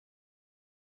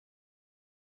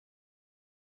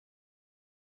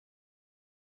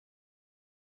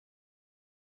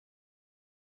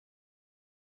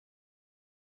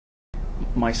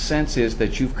my sense is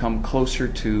that you've come closer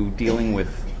to dealing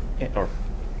with, or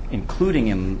including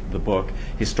in the book,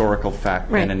 historical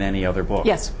fact than in any other book.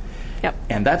 Yes. Yep.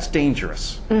 And that's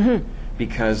dangerous,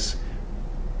 because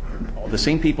the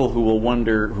same people who will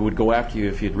wonder, who would go after you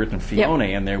if you'd written Fiona,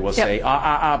 and they will say,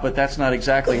 but that's not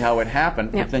exactly how it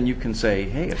happened. But then you can say,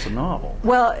 hey, it's a novel.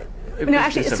 Well, no,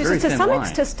 actually, it's a very thin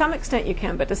line. to some extent you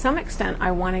can, but to some extent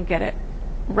I want to get it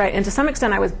right. And to some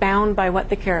extent I was bound by what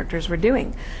the characters were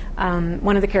doing.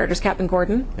 One of the characters, Captain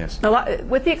Gordon,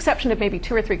 with the exception of maybe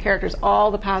 2 or 3 characters,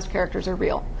 all the past characters are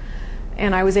real.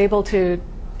 And I was able to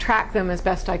track them as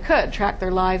best I could, track their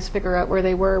lives, figure out where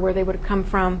they were, where they would have come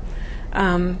from.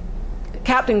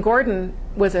 Captain Gordon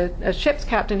was a ship's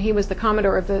captain. He was the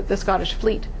commodore of the Scottish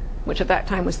fleet, which at that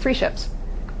time was 3 ships.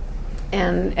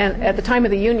 And at the time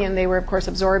of the Union, they were, of course,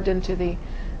 absorbed into the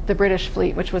British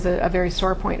fleet, which was a very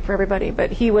sore point for everybody.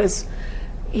 But he was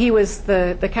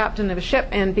the captain of a ship,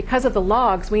 and because of the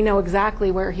logs, we know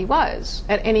exactly where he was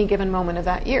at any given moment of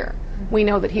that year. We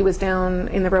know that he was down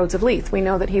in the roads of Leith. We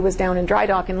know that he was down in dry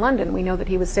dock in London. We know that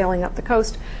he was sailing up the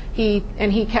coast. He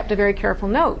kept a very careful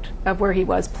note of where he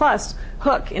was. Plus,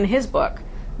 Hook, in his book,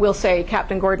 will say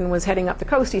Captain Gordon was heading up the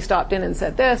coast. He stopped in and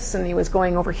said this, and he was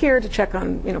going over here to check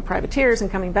on privateers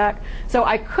and coming back. So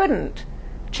I couldn't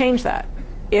change that.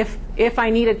 If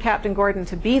I needed Captain Gordon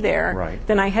to be there,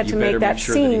 then I had to make that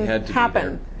scene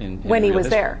happen when he was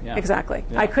there. Yeah. Exactly.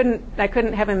 Yeah. I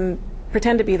couldn't have him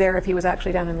pretend to be there if he was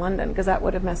actually down in London, because that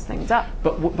would have messed things up.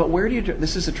 But where do you?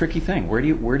 This is a tricky thing. Where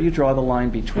do you draw the line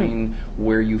between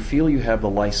where you feel you have the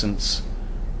license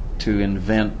to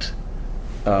invent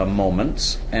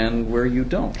moments and where you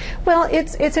don't? Well,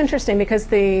 it's interesting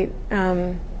because a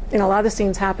lot of the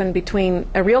scenes happen between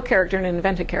a real character and an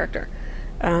invented character.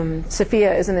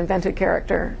 Sophia is an invented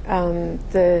character.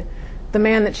 The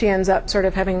man that she ends up sort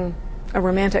of having a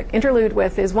romantic interlude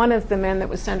with is one of the men that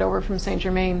was sent over from Saint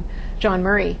Germain, John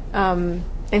Murray, and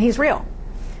he's real.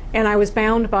 And I was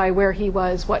bound by where he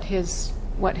was, what his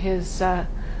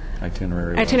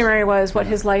itinerary was, what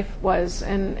his life was,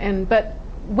 but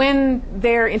when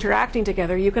they're interacting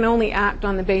together, you can only act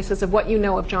on the basis of what you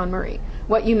know of John Murray,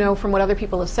 what you know from what other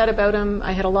people have said about him.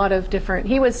 I had a lot of different.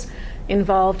 He was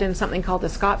involved in something called the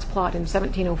Scots Plot in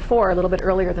 1704, a little bit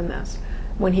earlier than this,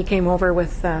 when he came over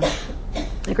with a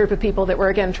group of people that were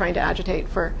again trying to agitate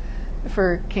for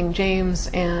King James,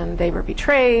 and they were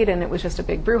betrayed, and it was just a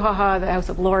big brouhaha. The House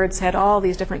of Lords had all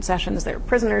these different sessions. There were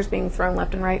prisoners being thrown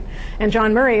left and right. And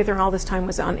John Murray, during all this time,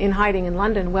 was in hiding in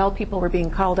London while people were being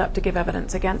called up to give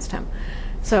evidence against him.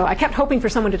 So I kept hoping for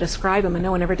someone to describe him, and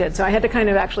no one ever did. So I had to kind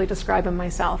of actually describe him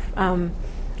myself,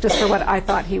 just for what I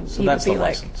thought he would be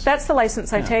like. That's the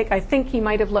license I take. I think he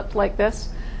might have looked like this,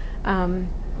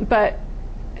 but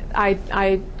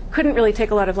I couldn't really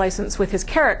take a lot of license with his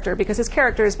character, because his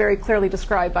character is very clearly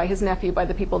described by his nephew, by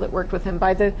the people that worked with him,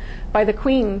 by the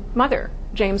Queen mother,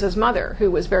 James's mother,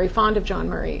 who was very fond of John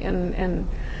Murray. And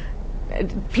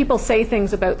people say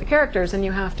things about the characters, and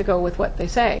you have to go with what they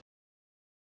say.